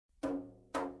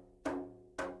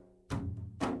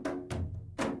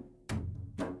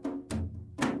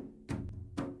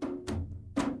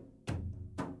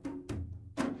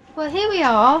Well, here we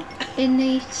are in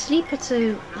the sleeper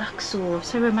to Luxor,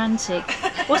 so romantic.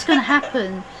 What's going to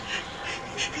happen?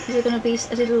 Is there going to be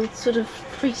a little sort of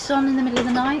frisson in the middle of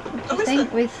the night, do you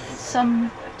think, with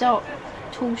some dark,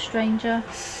 tall stranger?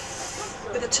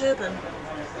 With a turban.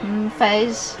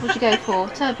 Fez, what'd you go for?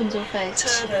 Turbans or fez?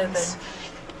 Turbans.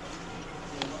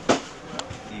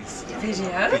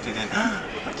 Video. Did you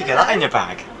get that in your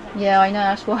bag? Yeah, I know,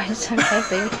 that's why it's so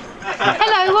heavy.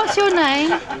 Hello, what's your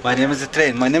name? My name is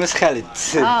Train. My name is Khalid.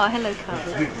 Oh, hello,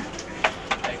 Khalid.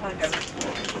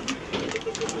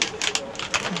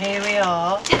 Here we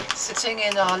are, sitting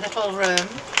in our little room,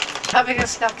 having a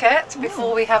snackette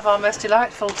before we have our most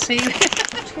delightful tea. I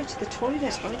have to go to the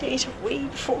toilet. I need to eat a wee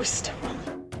before we start.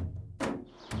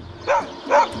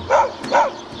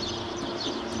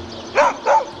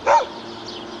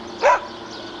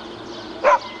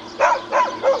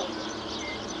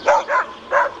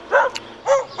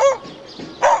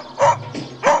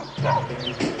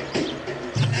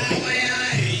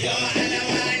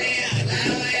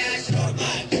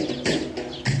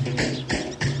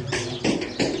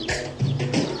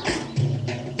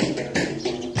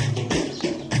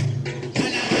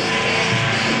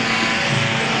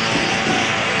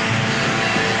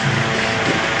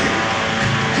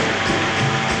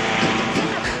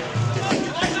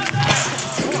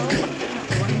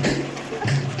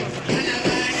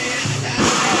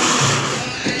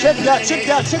 Check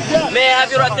that. May I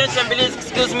have your attention, please?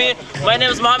 Excuse me. My name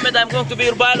is Mohammed. I'm going to be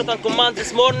your pilot and command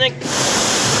this morning.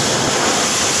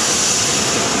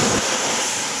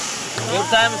 Your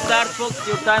time starts, folks.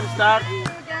 Your time starts.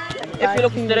 If you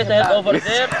look straight ahead over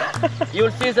there, you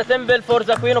will see the temple for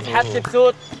the Queen of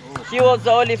Hatshepsut. She was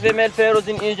the only female pharaoh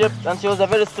in Egypt, and she was a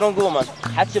very strong woman.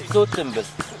 Hatshepsut temple.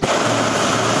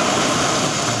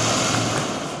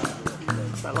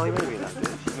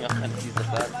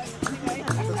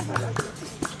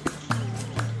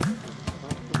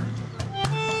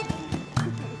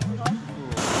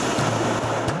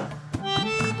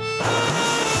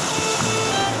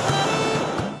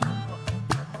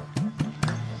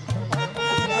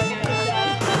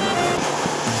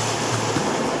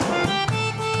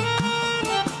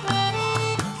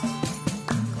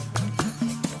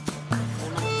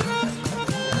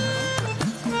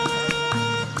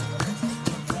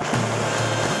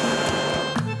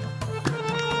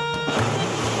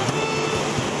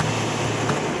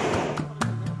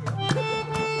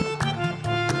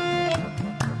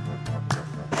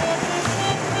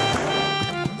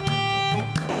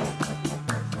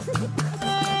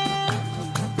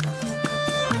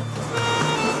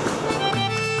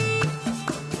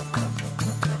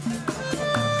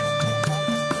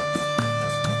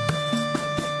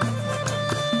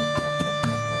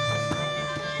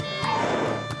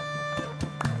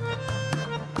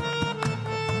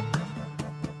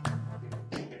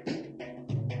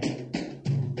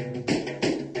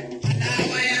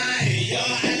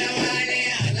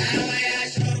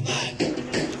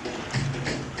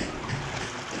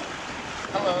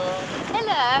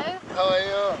 Hello. How are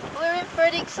you? We're in for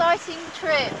an exciting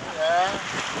trip. Yeah,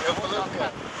 you're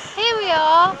Felucca. Here we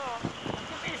are.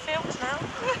 Being filmed now.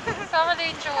 Thoroughly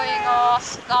enjoying our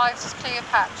lives as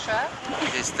Cleopatra.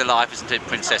 It's the life, isn't it,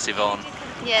 Princess Yvonne?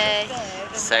 Yes.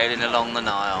 Sailing along the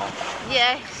Nile,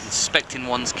 Yes. inspecting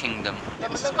one's kingdom.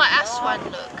 This is my Aswan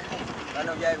look.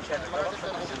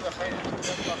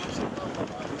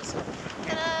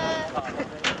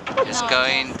 Just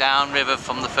going downriver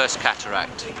from the first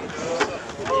cataract.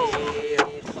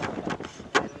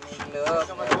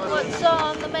 What's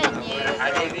on the menu?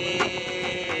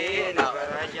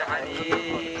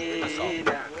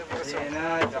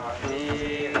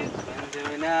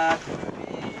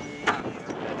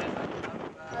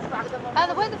 And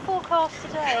the weather forecast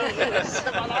today is...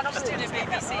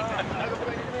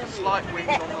 Slight wind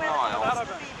on the Nile.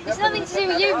 It's nothing to do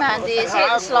with you, Mandy, is it?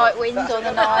 The slight wind on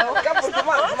the Nile. It's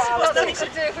nothing to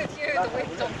do with you, the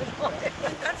wind on the Nile.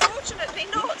 Unfortunately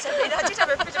not. I mean, I did have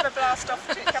a bit of a blast off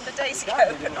a couple of days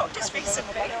ago, but not just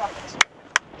recently.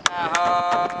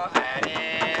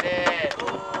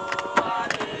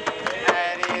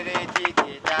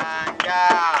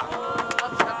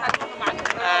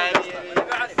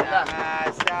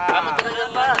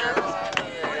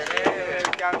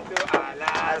 Welcome to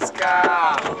Alaska.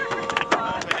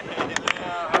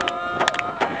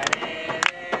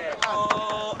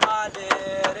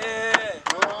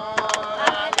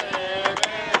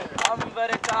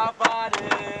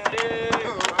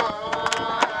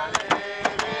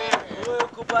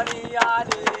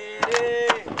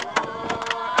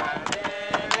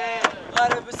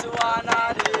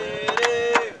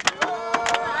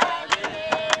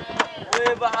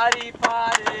 وبحري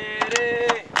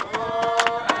فاريري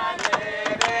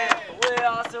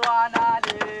وأسوان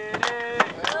عليري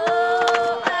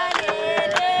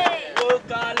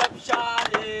وقلب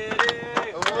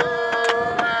شعليري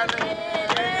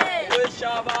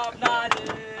والشباب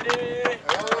ناديري.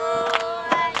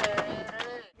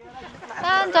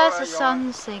 And as the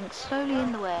sun sinks slowly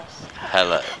in the west.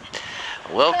 Hello.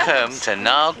 Welcome to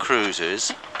Nile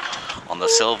Cruises on the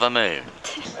Silver Moon.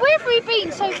 Where have we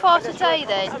been so far today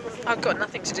then? I've got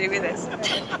nothing to do with this.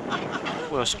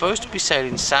 We were supposed to be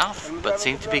sailing south, but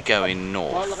seem to be going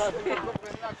north.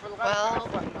 Well,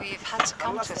 we've had to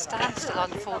come to a standstill,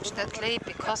 unfortunately,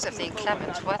 because of the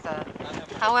inclement weather.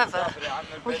 However,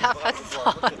 we have had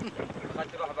fun.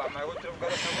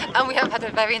 And we have had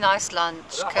a very nice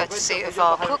lunch, courtesy of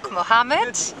our cook,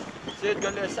 Mohammed.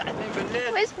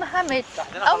 Where's Mohammed?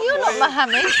 Oh, you're not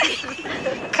Mohammed.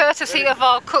 Courtesy of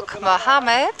our cook,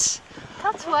 Mohammed.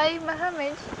 Cut away,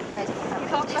 Mohammed.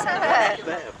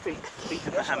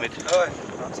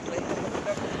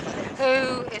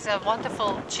 Who is a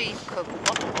wonderful chief cook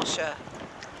bottle washer.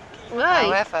 Right.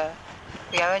 However,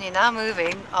 we are only now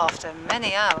moving after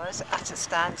many hours at a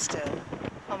standstill,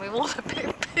 and we're all a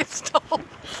bit pissed off.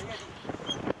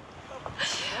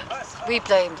 We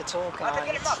blame the tour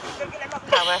guide.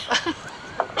 However,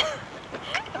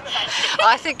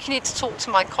 I think you need to talk to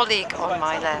my colleague on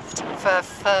my left for a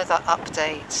further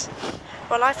update.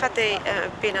 Well, I've had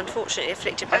been unfortunately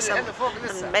afflicted by some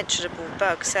unmentionable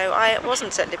bug, so I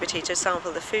wasn't at liberty to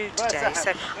sample the food today.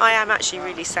 So I am actually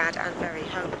really sad and very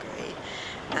hungry.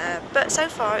 But so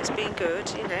far it's been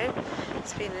good, you know.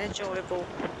 It's been an enjoyable,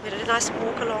 we had a nice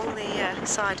walk along the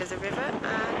side of the river,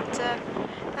 and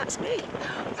that's me.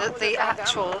 The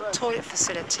actual toilet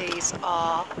facilities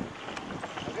are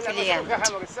brilliant.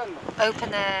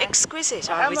 Open air. Exquisite,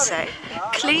 I would say.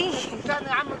 Clean.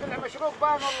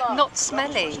 Not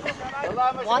smelly.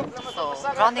 Wonderful.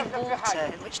 Running water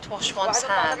in which to wash one's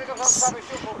hands.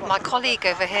 My colleague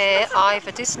over here,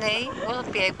 Ivor Disney, will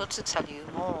be able to tell you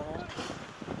more.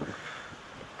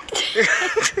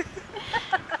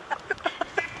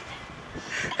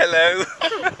 Hello.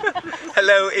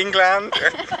 Hello, England.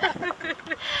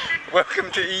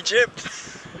 Welcome to Egypt,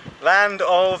 land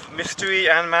of mystery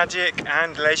and magic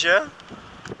and leisure,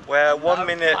 where 1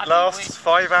 minute lasts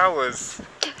 5 hours.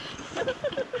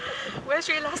 Where's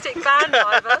your elastic band,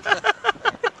 Ivor?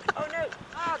 Oh no!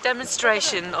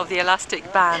 Demonstration of the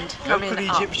elastic band coming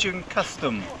up. Egyptian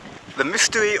custom. The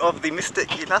mystery of the mystic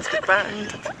elastic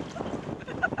band.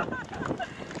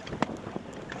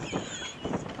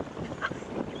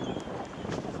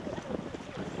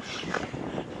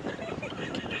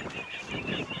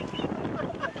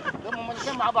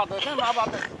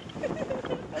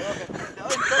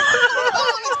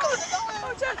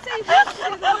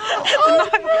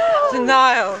 The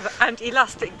Nile and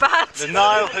elastic band. The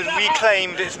Nile has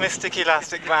reclaimed its mystic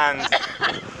elastic band.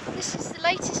 This is the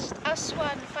latest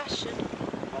Aswan fashion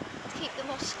to keep the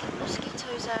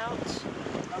mosquitoes out.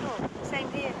 Oh, same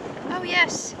here. Oh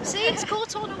yes, see, it's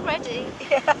caught on already.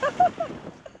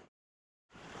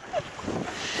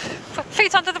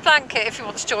 Feet under the blanket if you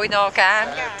want to join our gang.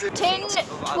 10,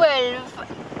 12,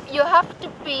 you have to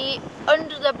be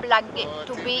under the blanket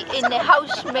to be in the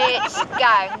housemates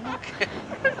gang.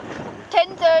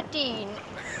 10, 13,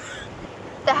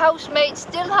 the housemates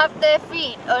still have their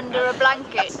feet under a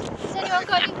blanket. Has anyone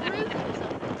got any Feluccas?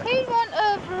 Who want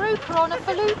a Felucca on a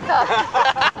Felucca?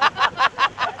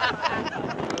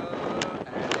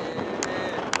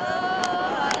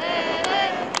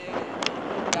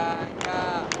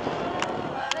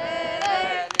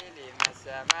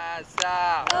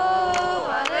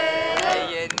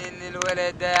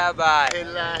 الولد يابا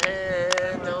إلا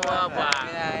هين وابا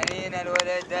هين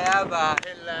الولد يابا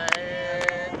إلا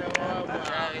هين وابا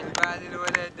شاغل بال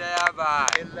الولد يابا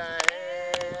إلا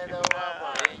هين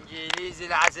وابا إنجليزي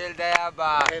العسل ده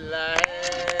يابا إلا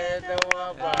هين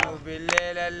وابا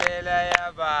وبالليل الليلة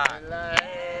يابا إلا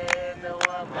هين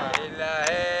وابا إلا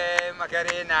هين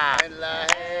مكرينا إلا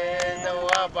هين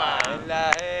وابا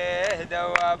إلا هين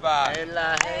دوابا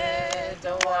إلا هين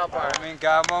دوابا من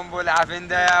كامون بالعفن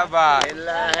ده يابا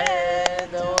إلا هي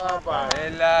دوابا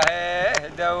إلا هي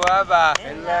دوابا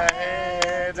إلا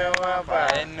هي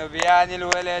دوابا إنه بيعني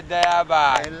الولد ده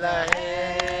يابا إلا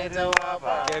هي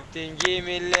دوابا كابتن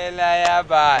جيمي الليلة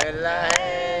يابا إلا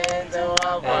هي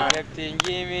دوابا كابتن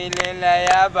جيمي الليلة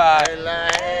يابا إلا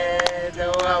هي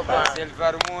دوابا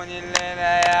سيلفرمون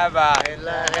الليلة يابا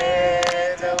إلا هي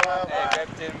دوابا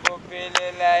كابتن بوبي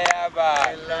الليلة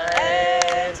يابا إلا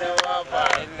هي دوابا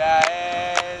إلا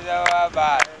هي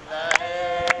دوابا إلا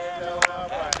هي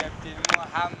دوابا كابتن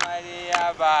محمد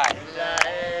يابا إلا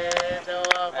هي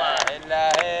دوابا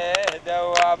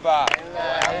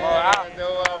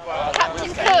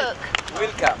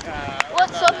Welcome.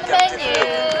 What's on the menu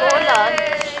for lunch?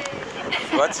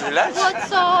 What's the lunch?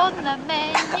 What's on the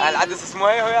menu العدس اسمه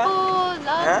ايه هو يعني؟ for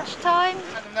lunch time?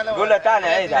 قول له تعالى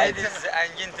عيد عيد. Ladies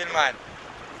and gentlemen,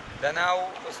 the now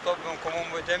stop in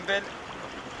Komombo Temple.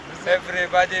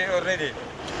 Everybody already.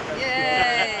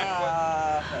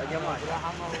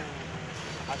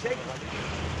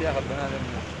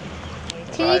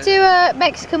 Can you do a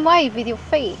Mexican wave with your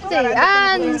feet? And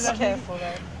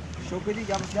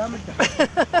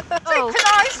Oh. Can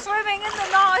I swimming in the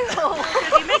Nile?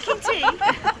 Are you making tea?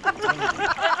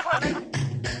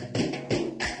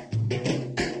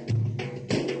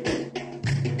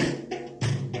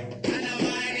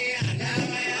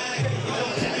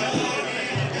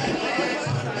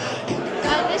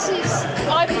 and this is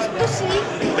Ivy's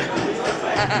pussy.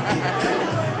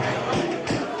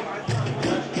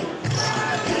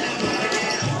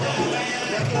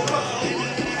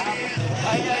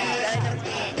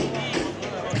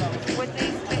 With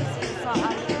these pieces, I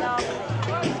love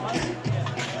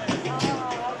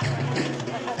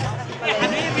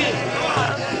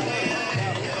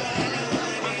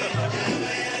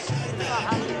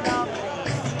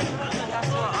That's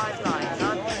what I'd like.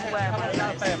 I'm wearing one of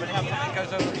those. But it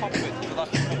goes over the top of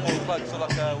it, so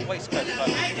like a waistcoat. They're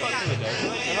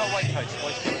not waistcoats,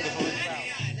 waistcoats.